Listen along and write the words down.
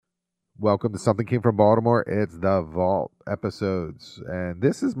Welcome to Something Came from Baltimore. It's the Vault episodes, and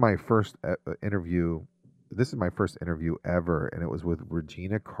this is my first interview. This is my first interview ever, and it was with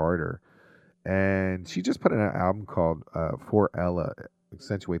Regina Carter, and she just put in an album called "For Ella,"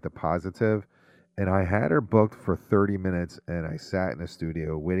 Accentuate the Positive, and I had her booked for 30 minutes, and I sat in the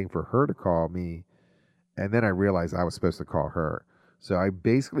studio waiting for her to call me, and then I realized I was supposed to call her. So I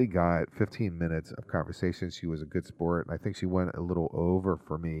basically got 15 minutes of conversation. She was a good sport, and I think she went a little over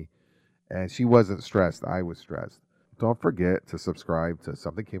for me. And she wasn't stressed. I was stressed. Don't forget to subscribe to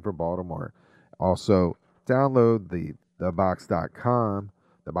Something Came from Baltimore. Also, download thebox.com.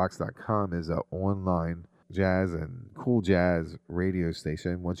 Thebox.com is an online jazz and cool jazz radio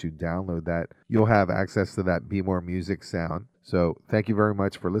station. Once you download that, you'll have access to that Be More Music sound. So thank you very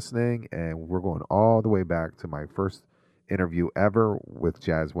much for listening. And we're going all the way back to my first interview ever with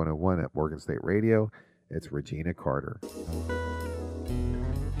Jazz 101 at Morgan State Radio. It's Regina Carter.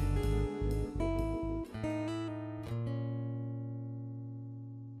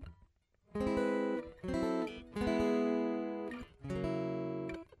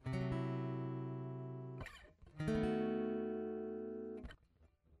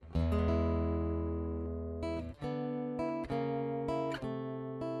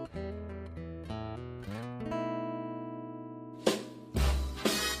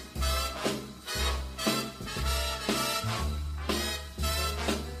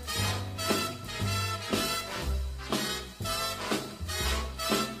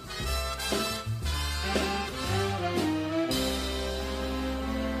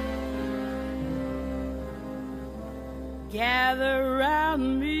 Gather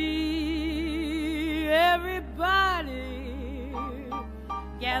round me, everybody.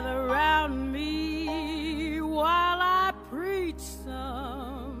 Gather round me while I preach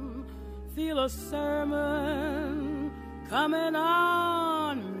some. Feel a sermon coming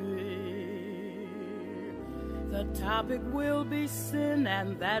on me. The topic will be sin,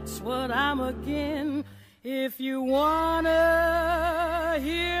 and that's what I'm again. If you wanna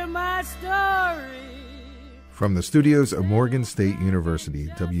hear my story. From the studios of Morgan State University,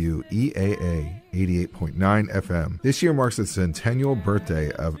 WEAA 88.9 FM. This year marks the centennial birthday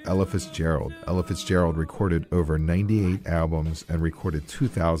of Ella Fitzgerald. Ella Fitzgerald recorded over 98 albums and recorded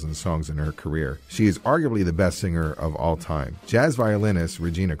 2,000 songs in her career. She is arguably the best singer of all time. Jazz violinist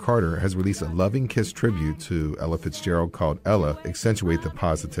Regina Carter has released a loving kiss tribute to Ella Fitzgerald called Ella, Accentuate the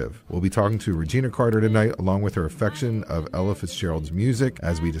Positive. We'll be talking to Regina Carter tonight along with her affection of Ella Fitzgerald's music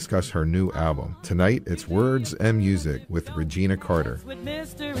as we discuss her new album. Tonight, it's Words and Music with Regina Carter. With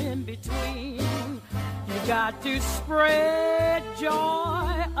Mr. In Between, you got to spread joy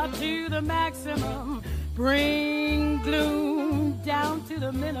up to the maximum, bring gloom down to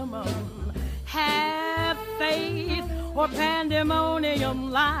the minimum, have faith or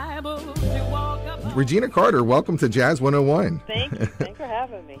pandemonium liable to walk up. Regina Carter, welcome to Jazz 101. Thank you. Thanks for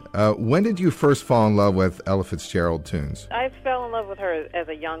having me. When did you first fall in love with Ella Fitzgerald tunes? I fell in love with her as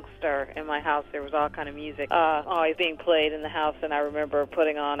a youngster. In my house, there was all kind of music always being played in the house, and I remember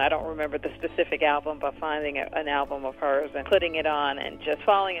putting on, I don't remember the specific album, but finding an album of hers and putting it on and just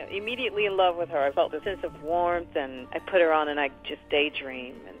falling immediately in love with her. I felt a sense of warmth, and I put her on and I just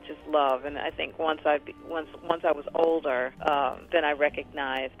daydream and just love. And I think once I was older, then I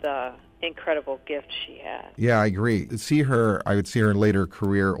recognized the incredible gift she had. Yeah, I agree. I would see her later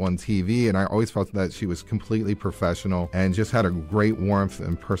career on TV, and I always felt that she was completely professional and just had a great warmth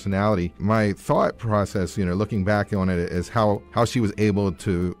and personality. My thought process, looking back on it, is how she was able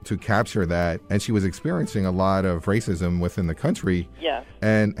to capture that, and she was experiencing a lot of racism within the country. Yes.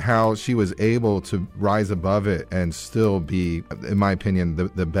 And how she was able to rise above it and still be, in my opinion,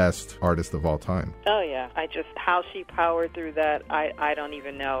 the best artist of all time. Oh, yeah. How she powered through that, I don't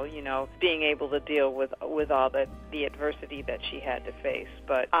even know, being able to deal with all the adversity that she had to face.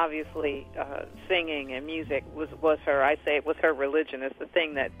 But obviously, singing and music was her, I say it was her religion. It's the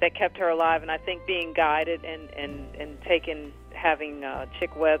thing that kept her alive. And I think being guided and having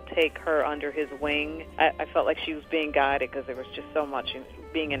Chick Webb take her under his wing, I felt like she was being guided because there was just so much.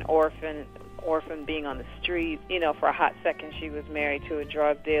 Being an orphan, being on the street, for a hot second she was married to a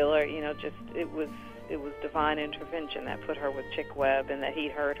drug dealer, it was divine intervention that put her with Chick Webb, and that he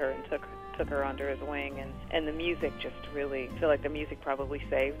heard her and took her under his wing, and the music just really, I feel like the music probably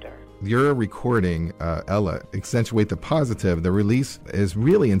saved her. Your recording, Ella, Accentuate the Positive, the release is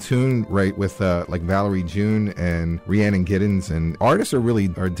really in tune, right, with like Valerie June and Rhiannon Giddens, and artists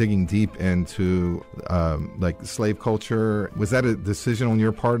are digging deep into like slave culture. Was that a decision on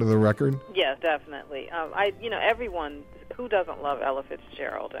your part of the record? Yeah, definitely. Everyone who doesn't love Ella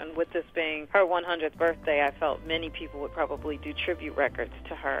Fitzgerald? And with this being her 100th birthday, I felt many people would probably do tribute records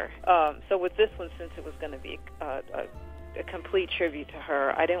to her. So with this one, since it was going to be a complete tribute to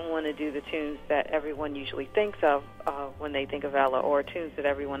her, I didn't want to do the tunes that everyone usually thinks of when they think of Ella, or tunes that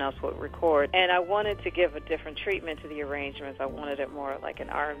everyone else would record. And I wanted to give a different treatment to the arrangements. I wanted it more like an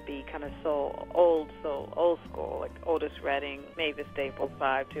R&B kind of old school, like Otis Redding, Mavis Staples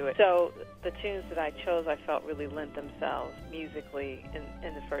vibe to it. So the tunes that I chose, I felt really lent themselves musically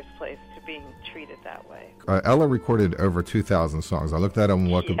in the first place to being treated that way. Ella recorded over 2,000 songs. I looked at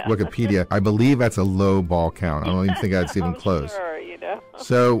them on Wikipedia. I believe that's a low ball count. I don't even think that's even close. Sure, you know.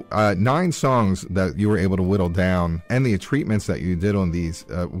 So 9 songs that you were able to whittle down, and the treatments that you did on these.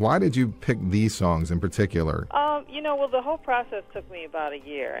 Why did you pick these songs in particular? Well, the whole process took me about a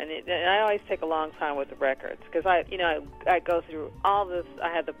year, and I always take a long time with the records because I go through all this. I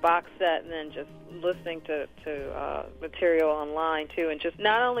had the box set, and then just listening to material online too, and just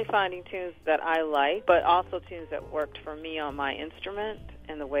not only finding tunes that I like, but also tunes that worked for me on my instrument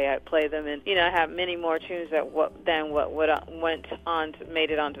and the way I play them. And I have many more tunes than what made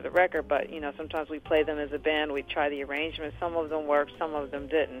it onto the record. But sometimes we play them as a band. We try the arrangements. Some of them worked, some of them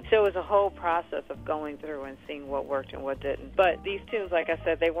didn't. So it was a whole process of going through and seeing what worked and what didn't. But these tunes, like I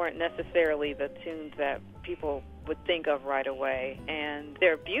said, they weren't necessarily the tunes that people would think of right away, and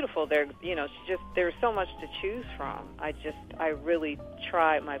they're beautiful. There's so much to choose from. I really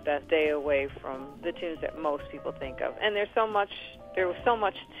tried my best to stay away from the tunes that most people think of. And there was so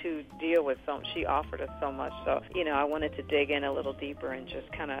much to deal with. She offered us so much. So I wanted to dig in a little deeper and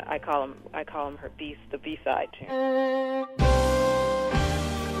just kind of I call them her the B-side tunes.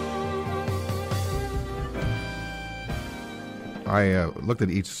 I looked at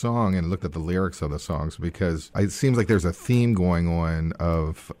each song and looked at the lyrics of the songs because it seems like there's a theme going on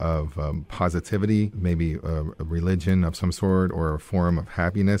of positivity, maybe a religion of some sort or a form of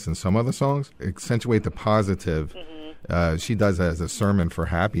happiness in some of the songs. Accentuate the positive. Mm-hmm. She does that as a sermon for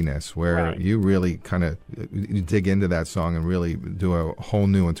happiness, where you really kind of dig into that song and really do a whole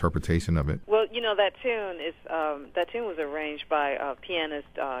new interpretation of it. Well, that tune was arranged by pianist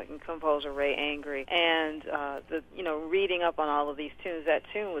and composer Ray Angry, and reading up on all of these tunes, that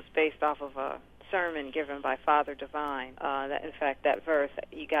tune was based off of a sermon given by Father Divine. In fact, that verse,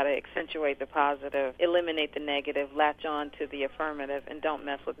 you got to accentuate the positive, eliminate the negative, latch on to the affirmative, and don't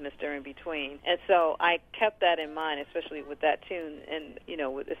mess with Mr. In Between. And so I kept that in mind, especially with that tune, and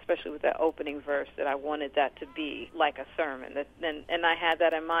especially with that opening verse, that I wanted that to be like a sermon. And I had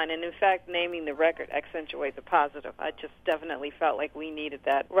that in mind. And in fact, naming the record "Accentuate the Positive," I just definitely felt like we needed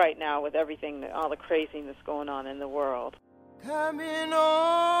that right now with everything, all the craziness going on in the world. Coming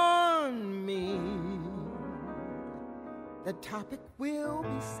on me, the topic will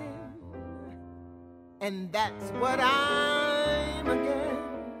be sin, and that's what I'm against.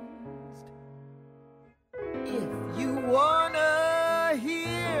 If you wanna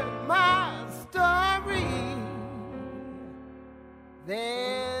hear my story,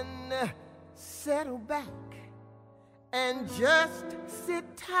 then settle back and just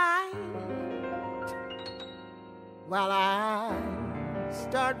sit tight while I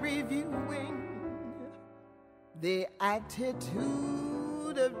start reviewing the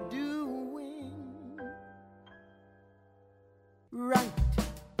attitude of doing right.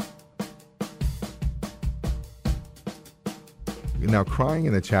 Now, Crying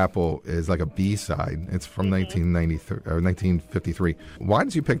in the Chapel is like a B-side. It's from 1953. Why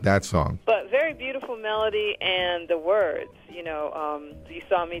did you pick that song? But very beautiful melody and the words. You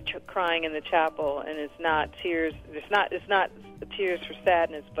saw me crying in the chapel, and it's not tears. It's not tears for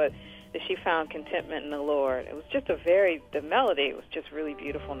sadness, but that she found contentment in the Lord. It was just the melody was just really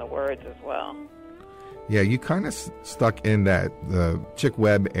beautiful, and the words as well. Yeah, you kind of stuck in the Chick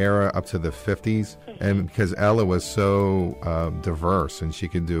Webb era up to the 50s, and because Ella was so diverse and she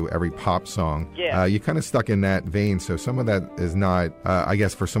could do every pop song, you kind of stuck in that vein. So some of that is not, I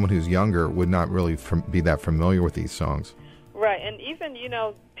guess, for someone who's younger, would not really be that familiar with these songs. Right, and even,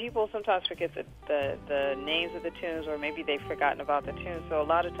 people sometimes forget the names of the tunes, or maybe they've forgotten about the tunes. So a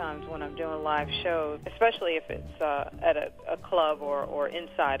lot of times when I'm doing live shows, especially if it's at a club or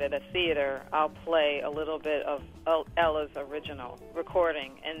inside at a theater, I'll play a little bit of Ella's original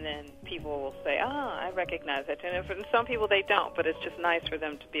recording, and then people will say, I recognize that tune. And for some people they don't, but it's just nice for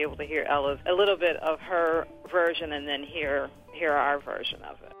them to be able to hear a little bit of her version and then hear our version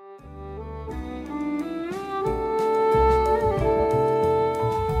of it.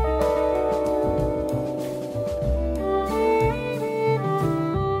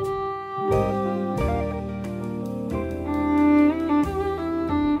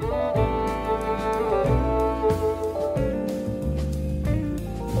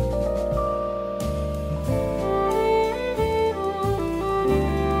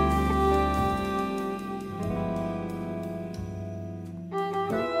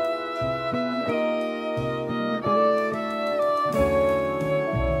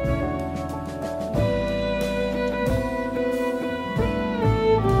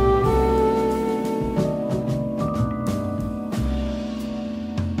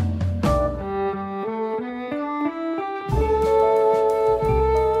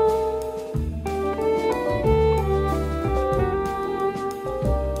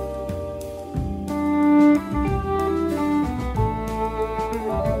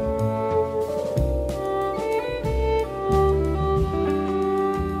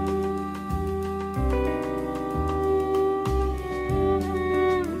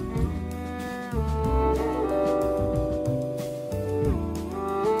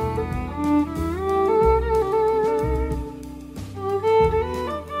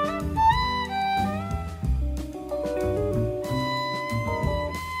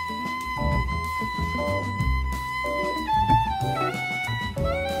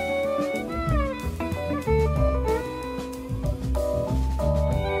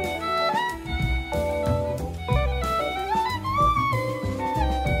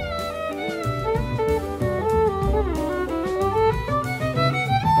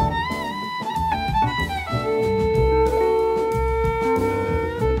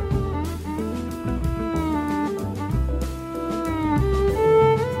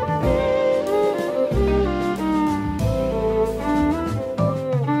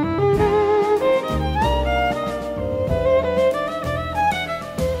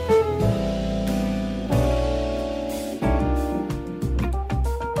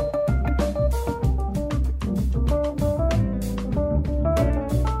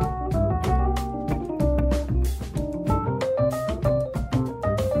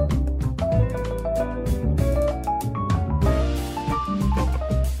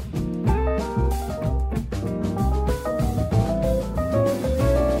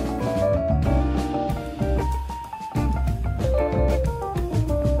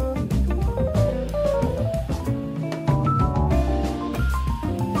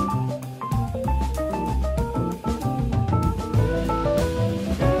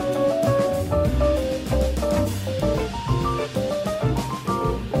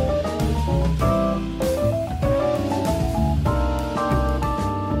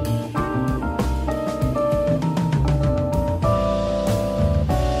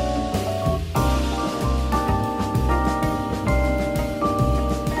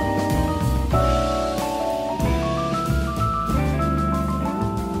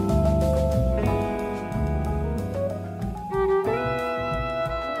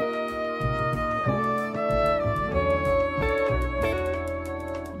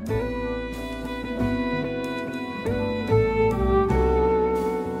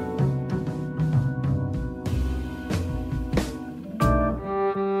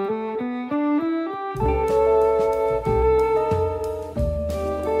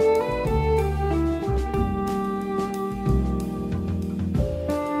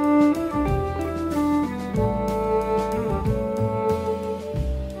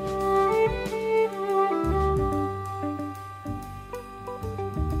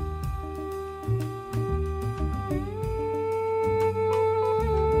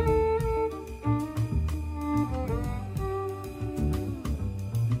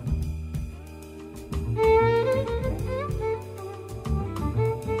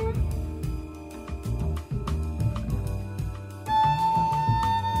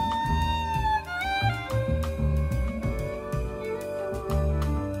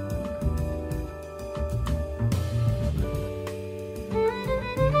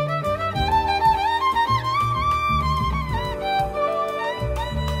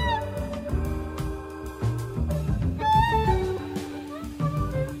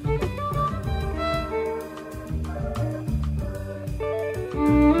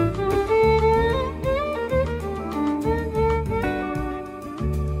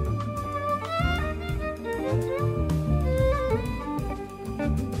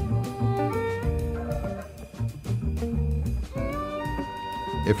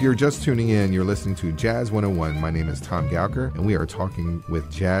 If you're just tuning in, you're listening to Jazz 101. My name is Tom Gauker, and we are talking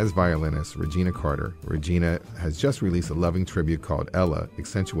with jazz violinist Regina Carter. Regina has just released a loving tribute called Ella,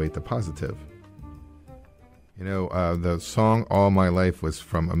 Accentuate the Positive. You know, the song All My Life was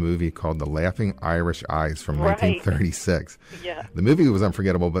from a movie called The Laughing Irish Eyes from 1936. Yeah. The movie was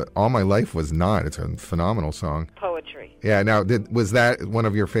unforgettable, but All My Life was not. It's a phenomenal song. Poetry. Yeah, now, was that one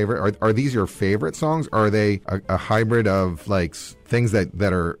of your favorite? Are these your favorite songs? Or are they a hybrid of, like, things that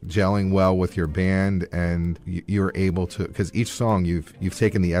are gelling well with your band and you're able to, because each song you've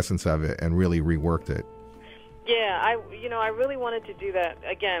taken the essence of it and really reworked it? Yeah, I really wanted to do that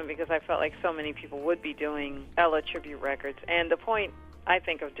again because I felt like so many people would be doing Ella tribute records, and the point I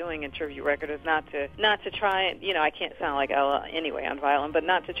think of doing a tribute record is not to try and, I can't sound like Ella anyway on violin, but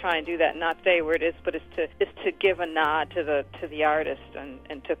not to try and do that, not stay where it is, but it's to give a nod to the artist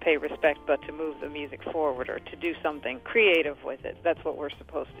and to pay respect, but to move the music forward or to do something creative with it. That's what we're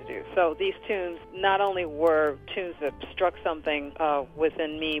supposed to do. So these tunes not only were tunes that struck something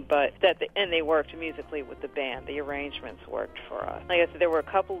within me, but and they worked musically with the band. The arrangements worked for us. Like I said, there were a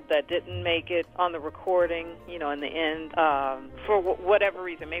couple that didn't make it on the recording, in the end, for whatever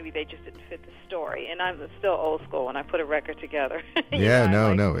reason. Maybe they just didn't fit the story. And I'm still old school when I put a record together. Yeah,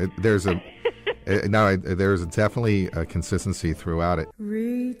 there's there's definitely a consistency throughout it.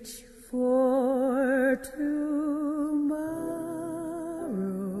 Reach for tomorrow.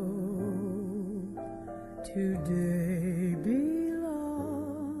 Today belongs.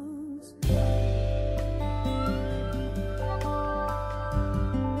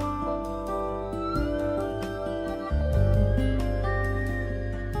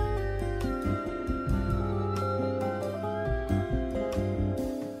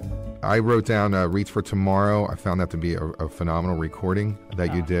 I wrote down Reach for Tomorrow. I found that to be a phenomenal recording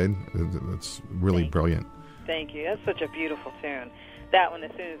that you did. It's really brilliant. Thank you. That's such a beautiful tune. That one,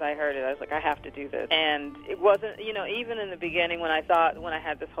 as soon as I heard it, I was like, I have to do this. And it wasn't, even in the beginning when I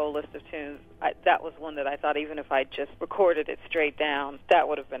had this whole list of tunes, that was one that I thought even if I just recorded it straight down, that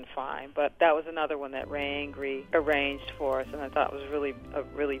would have been fine. But that was another one that Ray Angry arranged for us, and I thought it was really a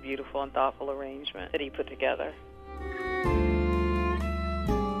really beautiful and thoughtful arrangement that he put together.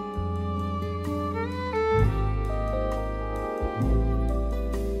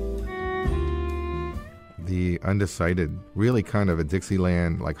 The Undecided, really kind of a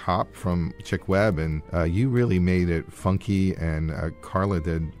Dixieland like hop from Chick Webb, and you really made it funky, and Carla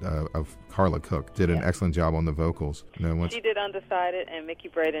Cook did an excellent job on the vocals. She did Undecided, and Mickey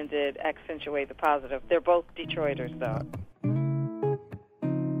Braden did Accentuate the Positive. They're both Detroiters, though.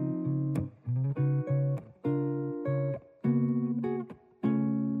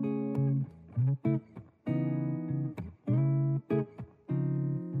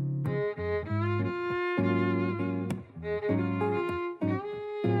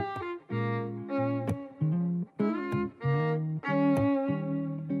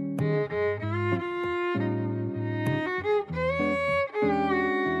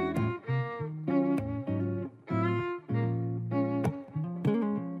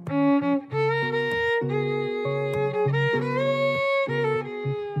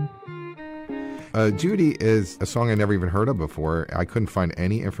 Judy is a song I never even heard of before. I couldn't find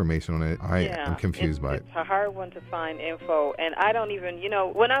any information on it. I am confused by it. It's a hard one to find info, and I don't even,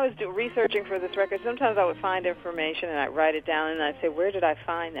 when I was researching for this record, sometimes I would find information and I'd write it down and I'd say, where did I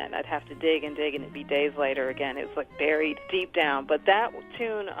find that? And I'd have to dig and it'd be days later again. It was like buried deep down. But that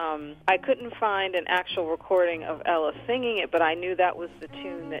tune, I couldn't find an actual recording of Ella singing it, but I knew that was the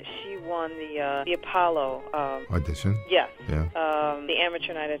tune that she won the Apollo audition. Yes. Yeah. The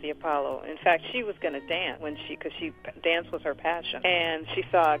amateur night at the Apollo. In fact, she was going to dance because dance was her passion. And she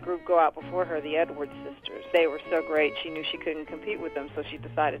saw a group go out before her, the Edwards Sisters. They were so great, she knew she couldn't compete with them, so she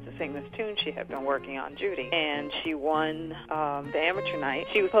decided to sing this tune she had been working on, Judy. And she won the amateur night.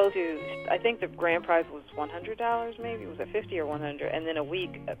 She was supposed to, I think the grand prize was $100 maybe. Was it $50 or $100? And then a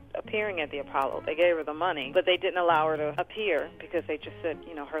week appearing at the Apollo, they gave her the money, but they didn't allow her to appear because they just said,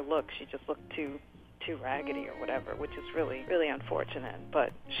 her look, she just looked too raggedy or whatever, which is really, really unfortunate.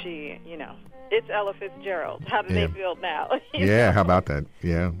 But she, it's Ella Fitzgerald. How do they feel now? Yeah, how about that?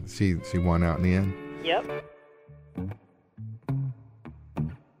 Yeah, she won out in the end. Yep.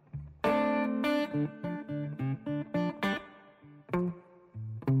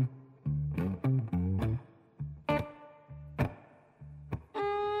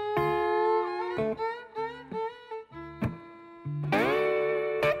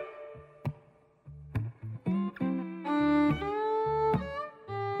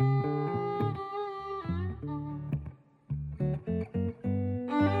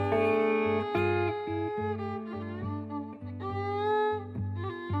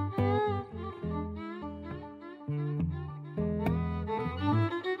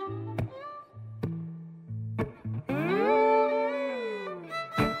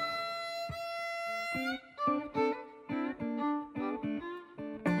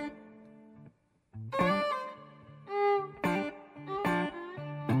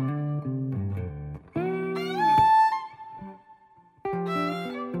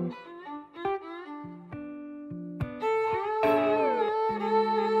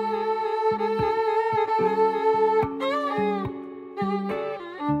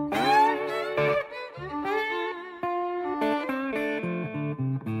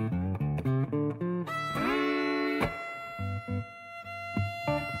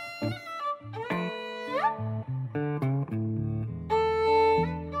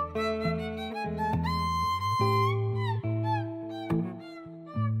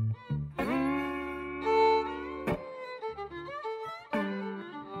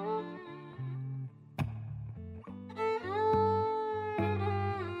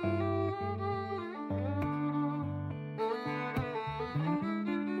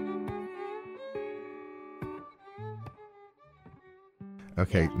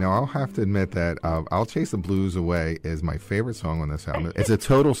 Okay, now I'll have to admit that I'll Chase the Blues Away is my favorite song on this album. It's a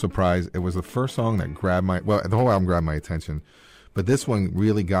total surprise. It was the first song that the whole album grabbed my attention. But this one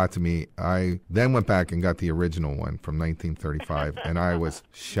really got to me. I then went back and got the original one from 1935, and I was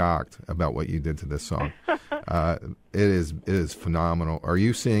shocked about what you did to this song. It is phenomenal. Are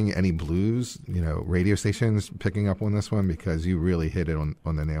you seeing any blues, radio stations picking up on this one? Because you really hit it on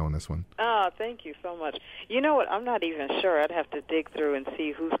the nail on this one. Oh, thank you so much. You know what? I'm not even sure. I'd have to dig through and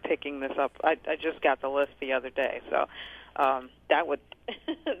see who's picking this up. I just got the list the other day, so that would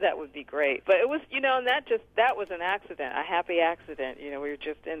that would be great. But it was, and that was an accident, a happy accident. We were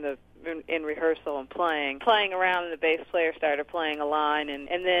just in rehearsal and playing around, and the bass player started playing a line, and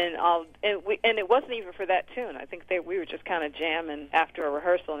then it wasn't even for that tune. I think we were just kind of jamming after a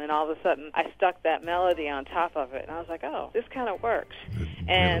rehearsal, and then all of a sudden I stuck that melody on top of it, and I was like, oh, this kind of works.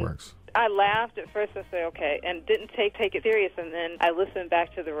 It works. I laughed at first. I said, okay, and didn't take it serious. And then I listened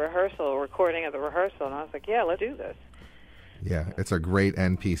back to the recording of the rehearsal, and I was like, yeah, let's do this. Yeah, it's a great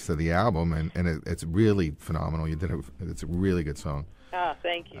end piece to the album, and it's really phenomenal. You did it. It's a really good song. Ah,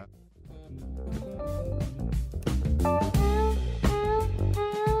 thank you.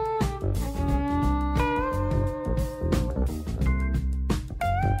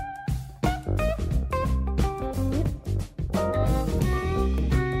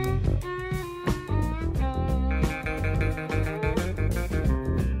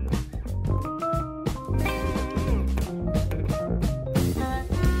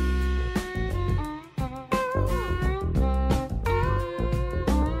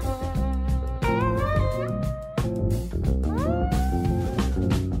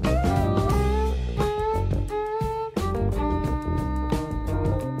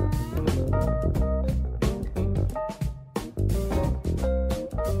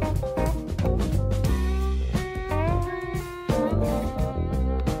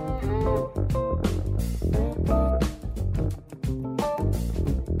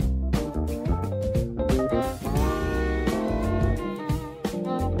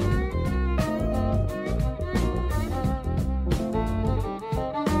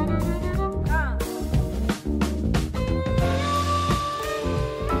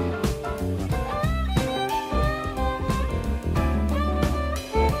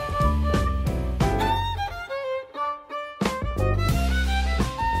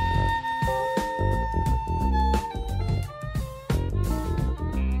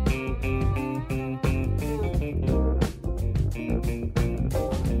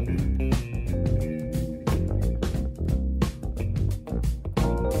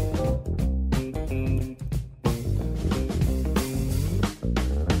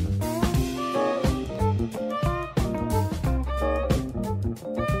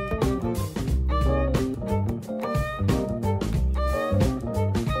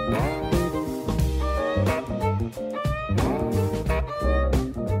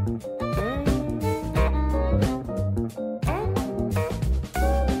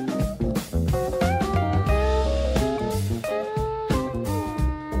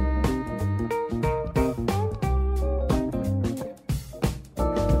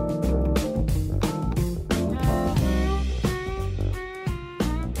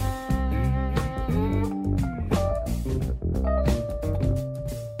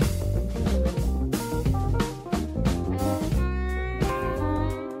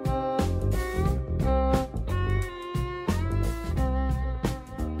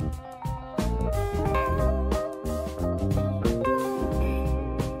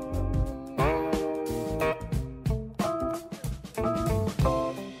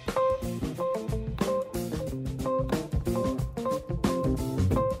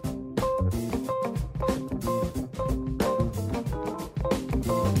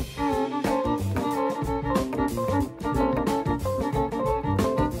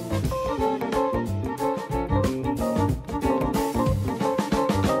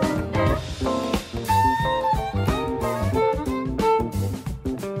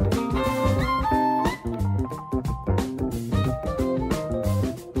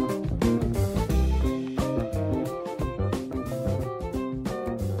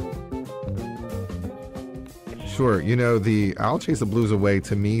 Sure. The I'll Chase the Blues Away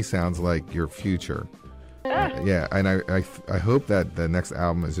to me sounds like your future. Yeah, and I hope that the next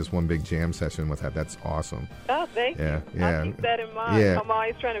album is just one big jam session with that. That's awesome. Oh, thank you. Yeah. I'll keep that in mind. Yeah. I'm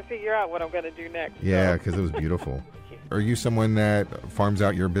always trying to figure out what I'm going to do next. Yeah, because it was beautiful. you. Are you someone that farms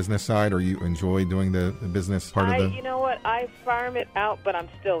out your business side, or you enjoy doing the business part of the? You know what? I farm it out, but I'm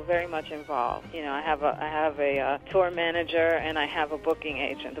still very much involved. You know, I have a tour manager and I have a booking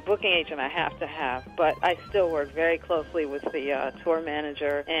agent. The booking agent I have to have, but I still work very closely with the tour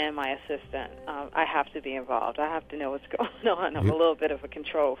manager and my assistant. I have to be involved. I have to know what's going on. I'm a little bit of a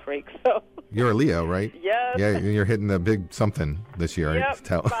control freak, so. You're a Leo, right? Yes. Yeah, you're hitting the big something this year. Yep. I can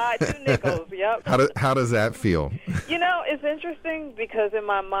tell. 2 nickels. Yep. How does that feel? You know, it's interesting because in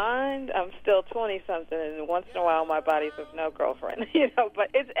my mind I'm still 20-something, and once in a while my body says no, girlfriend. You know, but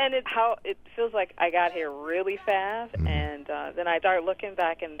it feels like I got here really fast, and then I start looking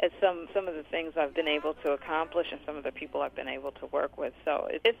back at some of the things I've been able to accomplish and some of the people I've been able to work with. So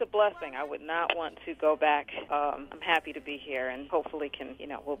it's a blessing. I would not want to go back. I'm happy to be here, and hopefully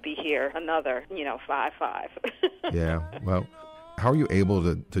we'll be here another 5. Yeah. Well, how are you able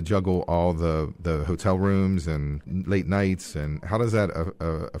to juggle all the hotel rooms and late nights, and how does that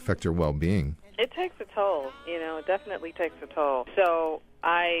affect your well-being? It takes a toll. It definitely takes a toll. So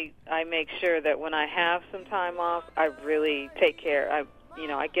I make sure that when I have some time off, I really take care.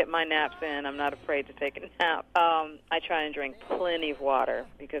 I get my naps in. I'm not afraid to take a nap. I try and drink plenty of water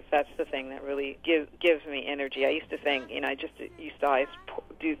because that's the thing that really gives me energy. I used to think, I just used to always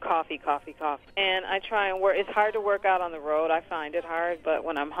do coffee. And I try and work. It's hard to work out on the road. I find it hard, but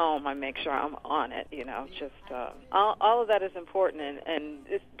when I'm home, I make sure I'm on it, all of that is important, and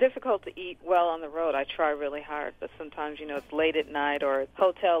it's difficult to eat well on the road. I try really hard, but sometimes, it's late at night or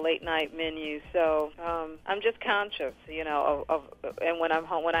hotel late night menus. So I'm just conscious, and when I'm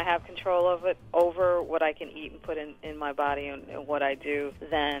home, when I have control of it over what I can eat and put in my body and what I do,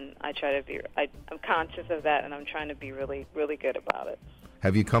 then I try to be. I'm conscious of that, and I'm trying to be really, really good about it.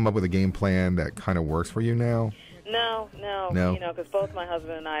 Have you come up with a game plan that kind of works for you now? No. Because both my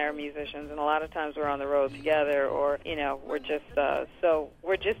husband and I are musicians, and a lot of times we're on the road together, or we're just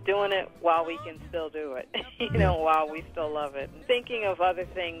we're just doing it while we can still do it, while we still love it. And thinking of other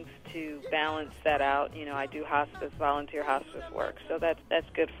things to balance that out. I do volunteer hospice work, so that's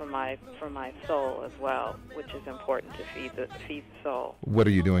good for my soul as well, which is important to feed the soul. What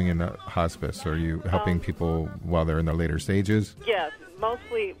are you doing in the hospice? Are you helping people while they're in their later stages? Yes.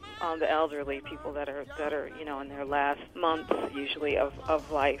 Mostly the elderly people that are in their last months usually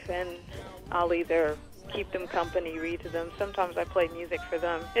of life, and I'll either keep them company, read to them. Sometimes I play music for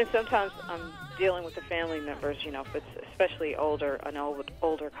them, and sometimes I'm dealing with the family members. If it's especially an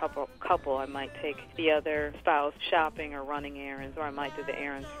older couple, I might take the other spouse shopping or running errands, or I might do the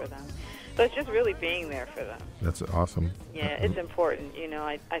errands for them. So it's just really being there for them. That's awesome. Yeah, it's important.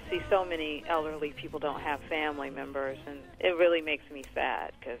 I see so many elderly people don't have family members, and it really makes me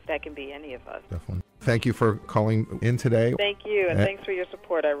sad because that can be any of us. Definitely. Thank you for calling in today. Thank you, and thanks for your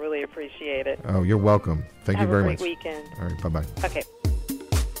support. I really appreciate it. Oh, you're welcome. Thank you very much. Have a great weekend. All right, bye-bye. Okay.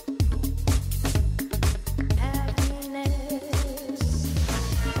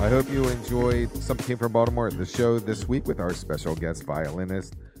 I hope you enjoyed Something Came from Baltimore, the show this week with our special guest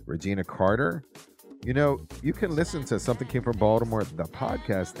violinist, Regina Carter. You can listen to Something Came from Baltimore, the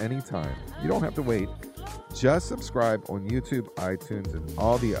podcast, anytime. You don't have to wait. Just subscribe on YouTube, iTunes, and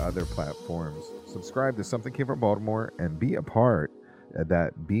all the other platforms. Subscribe to Something Came from Baltimore and be a part of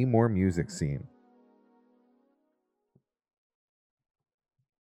that Be More music scene.